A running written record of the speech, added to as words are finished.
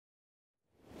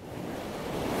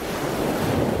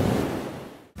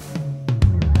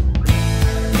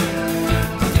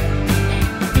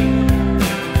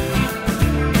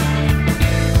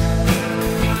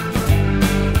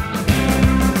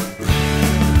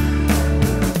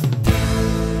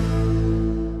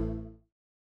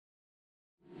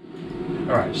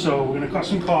All right, so we're gonna cut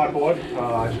some cardboard.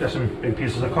 I just got some big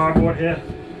pieces of cardboard here.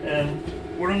 And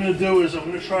what I'm gonna do is I'm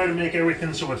gonna try to make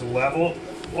everything so it's level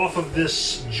off of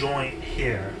this joint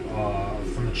here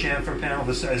from the chamfer panel.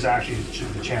 This is actually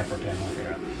the chamfer panel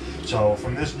here. So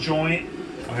from this joint,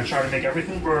 I'm gonna try to make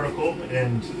everything vertical,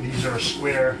 and these are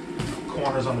square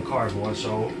corners on the cardboard.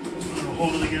 So I'm gonna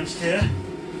hold it against here,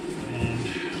 and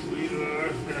we are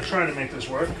gonna try to make this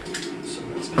work. So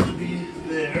that's gonna be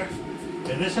there.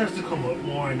 And this has to come up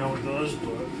more, I know it does,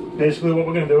 but basically what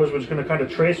we're gonna do is we're just gonna kind of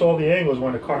trace all the angles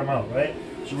when to cut them out, right?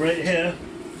 So right here,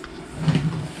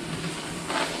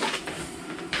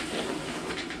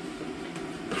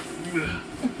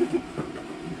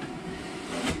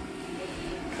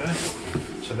 okay,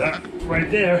 so that right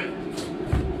there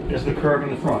is the curve in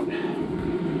the front.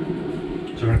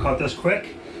 So we're gonna cut this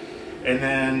quick, and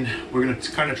then we're gonna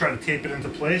kind of try to tape it into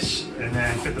place and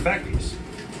then fit the back piece.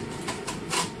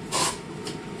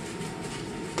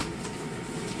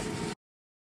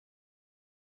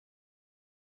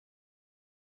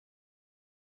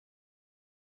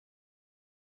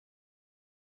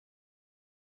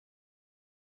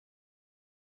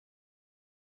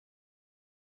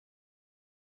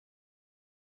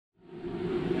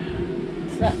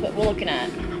 That's what we're looking at.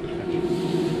 Kind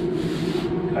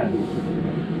of.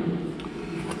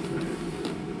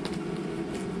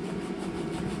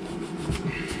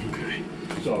 Okay.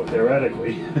 So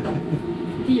theoretically,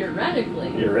 theoretically,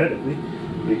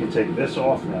 we can take this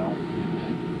off now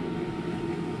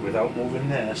without moving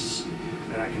this,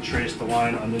 and I can trace the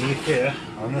line underneath here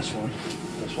on this one,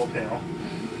 this whole panel.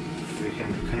 We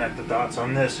can connect the dots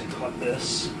on this and cut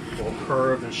this little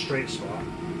curved and straight spot.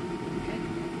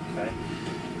 Okay.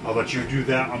 I'll let you do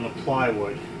that on the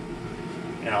plywood,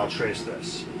 and I'll trace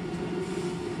this.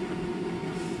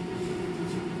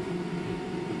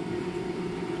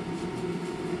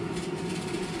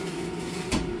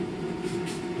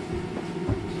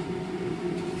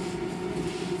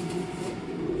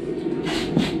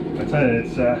 I tell you,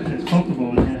 it's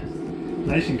comfortable in here,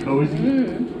 nice and cozy.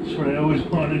 That's what I always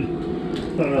wanted.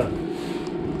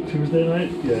 Tuesday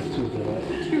night? Yeah, it's Tuesday night.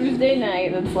 Tuesday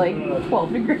night, it's like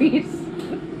 12 degrees.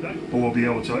 But we'll be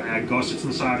able to add gussets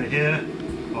inside of here.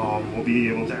 We'll be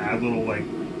able to add little like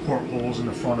portholes in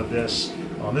the front of this.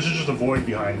 This is just a void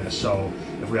behind this, so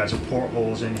if we had some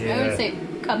portholes in here. I would say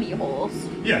cubby holes.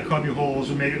 Yeah, cubby holes.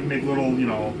 We make little, you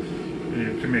know,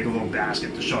 you can make a little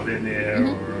basket to shove in there,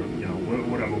 or you know,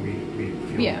 whatever we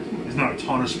feel. Yeah. There's not a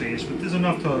ton of space, but there's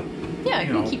enough to. Yeah,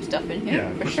 you can keep stuff in here.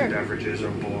 Yeah, for put sure. some beverages or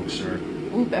books or.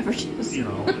 Ooh, beverages. You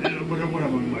know,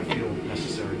 whatever we might feel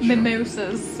necessary.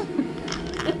 Mimosas.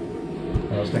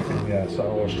 I was thinking, yeah,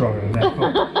 so we're stronger than that.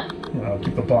 But, you know,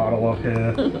 keep the bottle up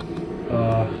here.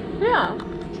 Yeah,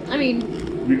 I mean,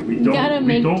 we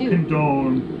don't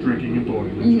condone drinking and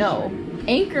boiling. No,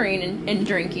 anchoring and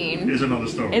drinking is another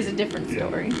story. Is a different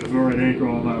story. Yeah. If we're at anchor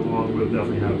all night long, we'll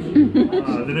definitely have.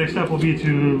 The next step will be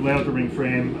to lay out the ring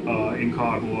frame in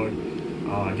cardboard,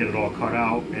 get it all cut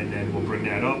out, and then we'll bring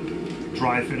that up,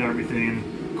 dry fit everything,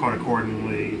 cut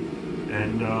accordingly,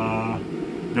 and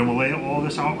then we'll lay all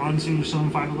this out onto some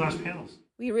fiberglass panels.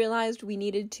 We realized we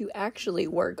needed to actually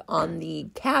work on the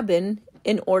cabin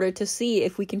in order to see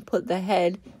if we can put the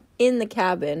head in the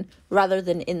cabin rather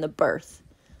than in the berth.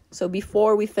 So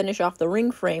before we finish off the ring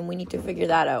frame, we need to figure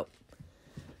that out.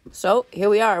 So here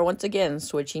we are once again,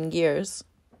 switching gears.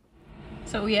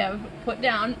 So we have put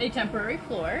down a temporary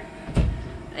floor.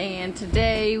 And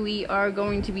today we are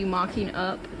going to be mocking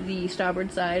up the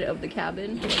starboard side of the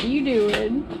cabin. What are you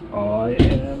doing? I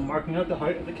am marking out the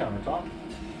height of the countertop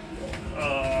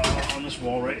on this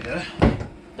wall right here.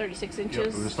 36 inches. Yep,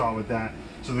 we're going to start with that.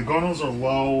 So the gunnels are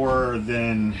lower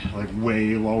than, like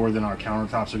way lower than our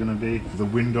countertops are going to be. The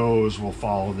windows will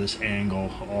follow this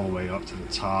angle all the way up to the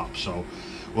top. So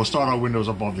we'll start our windows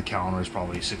above the counters,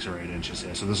 probably 6 or 8 inches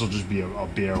here. So this will just be a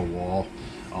bare wall.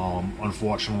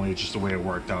 Unfortunately, it's just the way it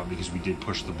worked out because we did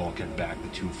push the bulkhead back to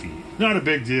 2 feet. Not a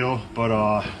big deal, but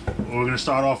we're going to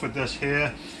start off with this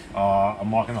here. I'm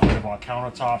marking the height of our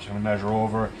countertops. I'm going to measure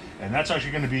over, and that's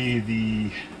actually going to be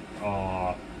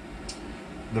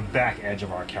the back edge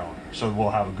of our counter. So we'll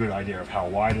have a good idea of how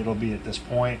wide it'll be at this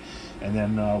point, and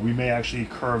then we may actually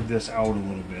curve this out a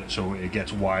little bit so it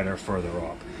gets wider further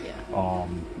up. Yeah.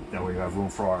 That way we have room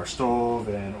for our stove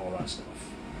and all that stuff.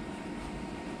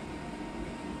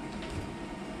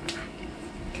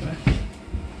 Okay.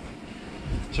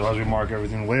 So as we mark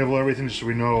everything, label everything just so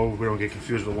we know we don't get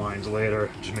confused with lines later.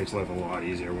 It just makes life a lot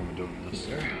easier when we're doing this.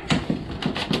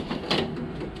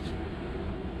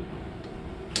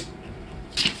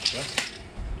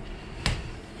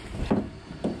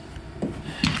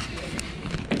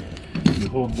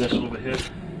 hold this over here.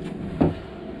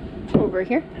 Over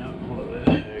here? Yeah, hold it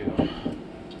there. There you go.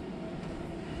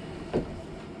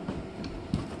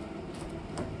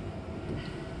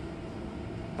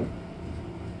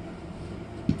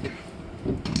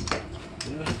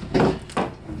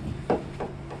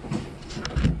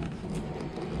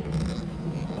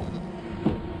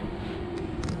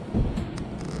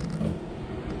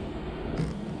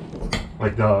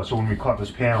 So when we cut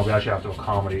this panel, we actually have to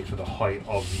accommodate for the height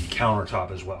of the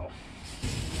countertop as well.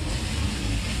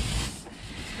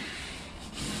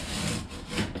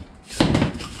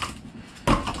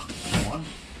 One.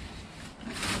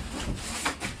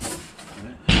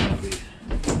 That'll be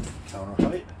counter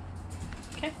height.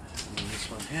 Okay. And then this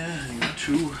one here, and you got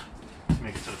two to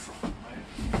make it to the front.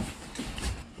 Right?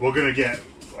 We're gonna get,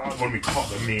 when we cut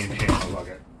the main panel, I'll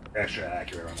get extra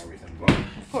accurate on everything, but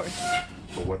of course.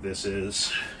 But what this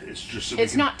is just so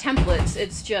it's not templates,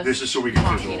 it's just this is so we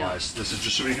can visualize. This is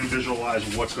just so we can visualize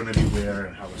what's going to be where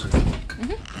and how it's going to look.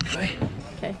 Mm-hmm. Okay.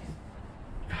 Okay.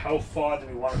 How far do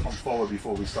we want to come forward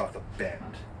before we start to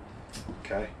bend?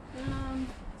 Okay.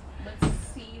 Let's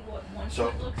see what one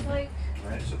foot looks like.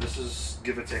 Right. So this is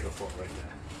give or take a foot right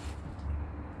there.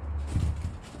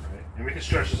 Right. And we can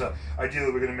stretch this up.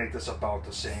 Ideally, we're going to make this about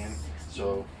the same.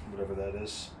 So whatever that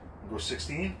is, we'll go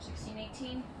 16. 16,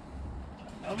 18.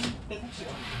 Okay.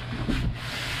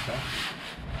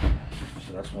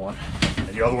 So that's one. And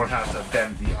the other one has to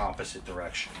bend the opposite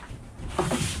direction.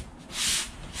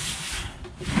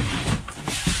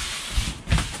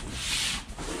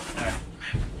 Alright.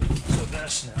 So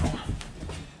this now.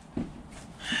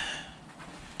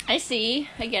 I see.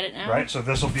 I get it now. Right, so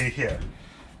this will be here.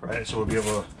 Right, so we'll be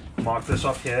able to mark this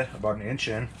up here, about an inch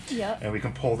in. Yep. And we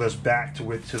can pull this back to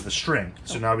the string.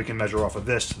 So now we can measure off of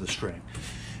this to the string.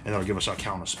 And that'll give us our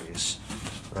counter space,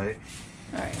 right?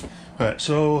 All right. All right,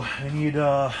 so I need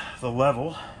the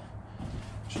level.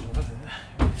 Which is over there.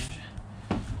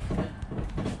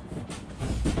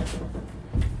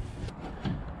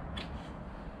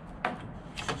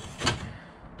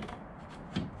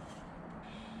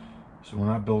 So we're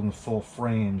not building full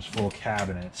frames, full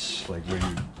cabinets, like where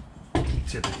you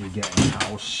typically get in a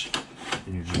house.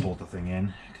 And you just bolt the thing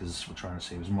in, because we're trying to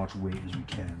save as much weight as we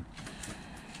can.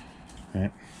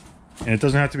 Right? And it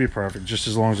doesn't have to be perfect, just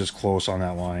as long as it's close on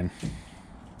that line.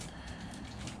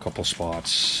 A couple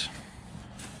spots.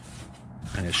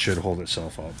 And it should hold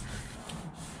itself up.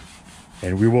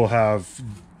 And we will have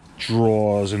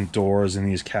drawers and doors in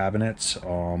these cabinets.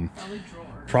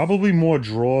 Probably more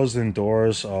drawers than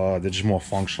doors. They're just more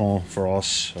functional for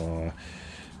us.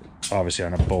 Obviously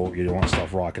on a boat you don't want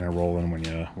stuff rocking and rolling when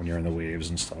you're in the waves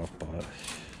and stuff, but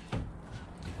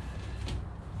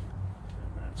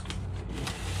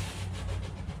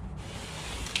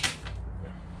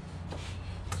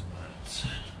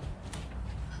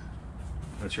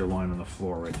that's your line on the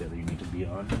floor right there that you need to be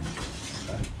on.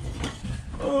 Okay.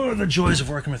 Oh, the joys of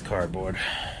working with cardboard.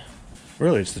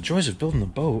 Really, it's the joys of building the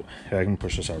boat. Yeah, I can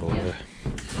push this out a little bit.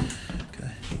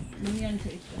 Okay.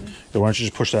 So why don't you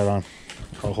just push that on?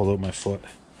 I'll hold out my foot.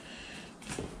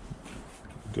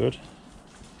 Good.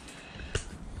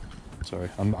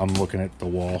 Sorry, I'm looking at the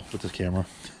wall with the camera.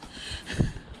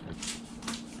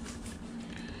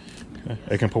 Okay.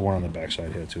 I can put one on the back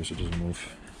side here too, so it doesn't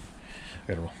move. I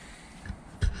gotta roll.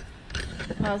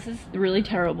 Wow, this is really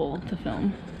terrible to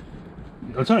film.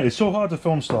 I'll tell you, it's so hard to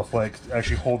film stuff, like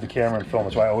actually hold the camera and film.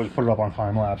 That's why I always put it up on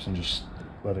time lapse and just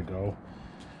let it go.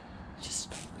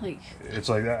 Just like it's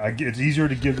like that. It's easier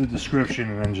to give the description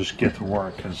and then just get to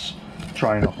work, because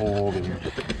trying to hold and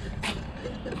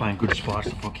find good spots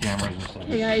to put cameras and stuff.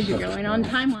 Hey guys, you're going on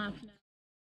time lapse now.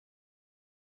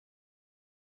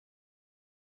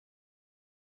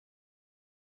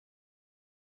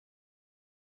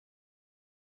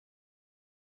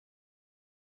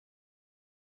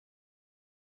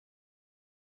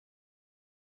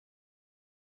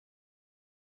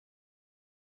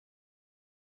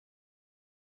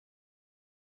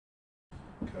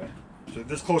 Okay, so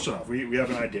this close enough. We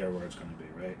have an idea where it's going to be,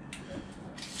 right?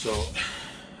 So,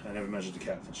 I never measured the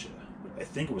catfish yet, but I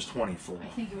think it was 24. I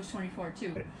think it was 24 too.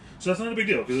 Okay. So that's not a big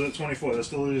deal, because at 24, that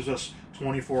still leaves us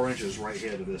 24 inches right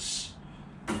here to this.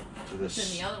 Then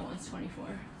the other one's 24.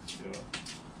 Yeah.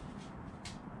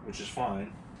 Which is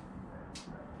fine.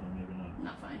 Or maybe not.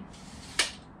 Not fine.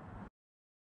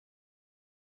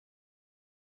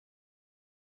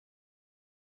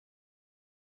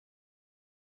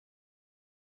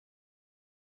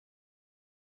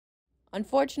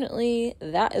 Unfortunately,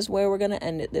 that is where we're going to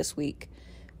end it this week.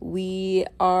 We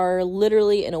are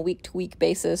literally in a week-to-week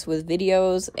basis with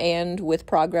videos and with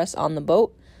progress on the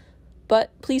boat. But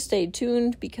please stay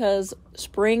tuned because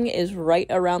spring is right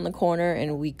around the corner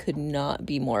and we could not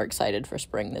be more excited for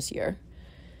spring this year.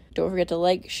 Don't forget to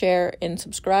like, share, and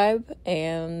subscribe,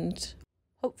 and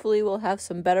hopefully we'll have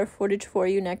some better footage for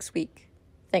you next week.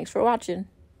 Thanks for watching.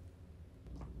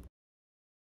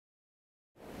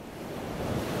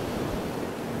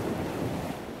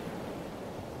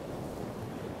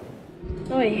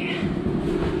 Oi.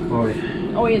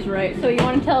 Oi. Oi is right. So you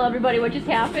want to tell everybody what just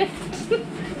happened?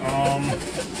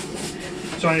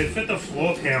 So I fit the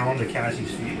floor panel onto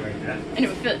Cassie's feet right there. And it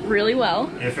fit really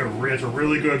well. It's a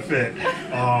really good fit.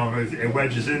 It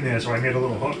wedges in there, so I made a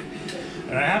little hook.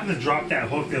 And I happened to drop that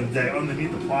hook the other day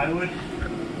underneath the plywood.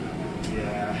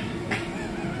 Yeah.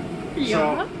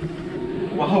 Yeah.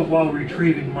 So, while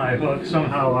retrieving my hook,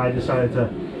 somehow I decided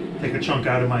to take a chunk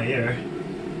out of my ear.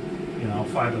 You know,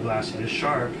 fiberglass is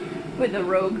sharp. With a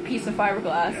rogue piece of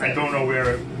fiberglass. I don't know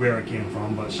where it came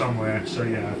from, but somewhere. So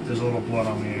yeah, there's a little blood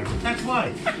on the ear. That's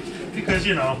why. Because,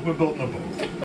 you know, we're built in a boat.